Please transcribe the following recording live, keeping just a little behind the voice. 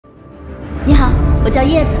你好，我叫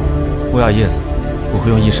叶子。乌雅叶子，我会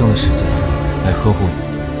用一生的时间来呵护你。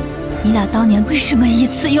你俩当年为什么一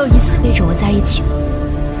次又一次背着我在一起？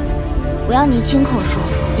我要你亲口说，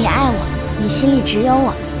你爱我，你心里只有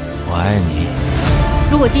我。我爱你。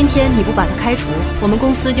如果今天你不把他开除，我们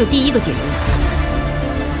公司就第一个解约。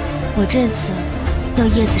我这次要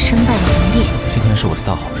叶子身败名裂。今天是我的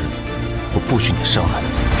大好日子，我不许你伤害。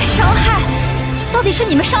伤害？到底是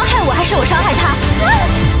你们伤害我，还是我伤害他？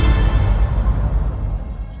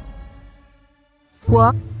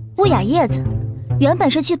我乌雅叶子，原本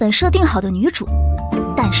是剧本设定好的女主，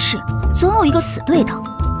但是总有一个死对头，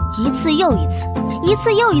一次又一次，一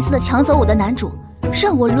次又一次的抢走我的男主，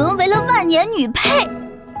让我沦为了万年女配。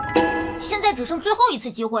现在只剩最后一次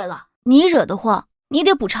机会了，你惹的祸，你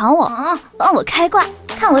得补偿我，帮我开挂，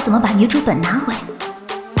看我怎么把女主本拿回来。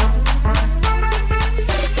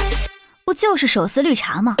不就是手撕绿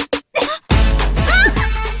茶吗？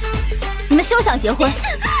你们休想结婚！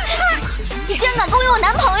你竟然敢勾引我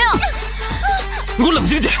男朋友！你给我冷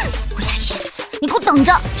静点！乌雅叶子，你给我等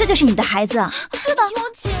着！这就是你的孩子啊？是的，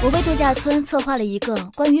我为度假村策划了一个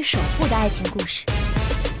关于守护的爱情故事。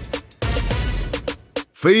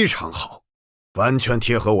非常好，完全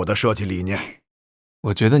贴合我的设计理念。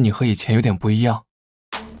我觉得你和以前有点不一样。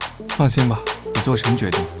放心吧，你做什么决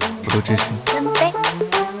定，我都支持你。干杯！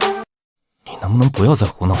你能不能不要再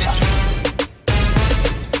胡闹下去？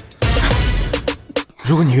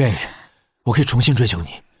如果你愿意，我可以重新追求你，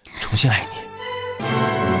重新爱你。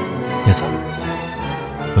叶子，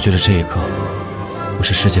我觉得这一刻，我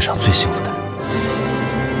是世界上最幸福的人。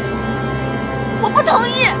我不同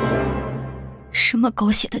意！什么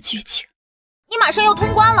狗血的剧情？你马上要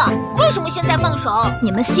通关了，为什么现在放手？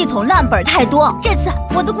你们系统烂本太多，这次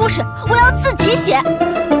我的故事我要自己写。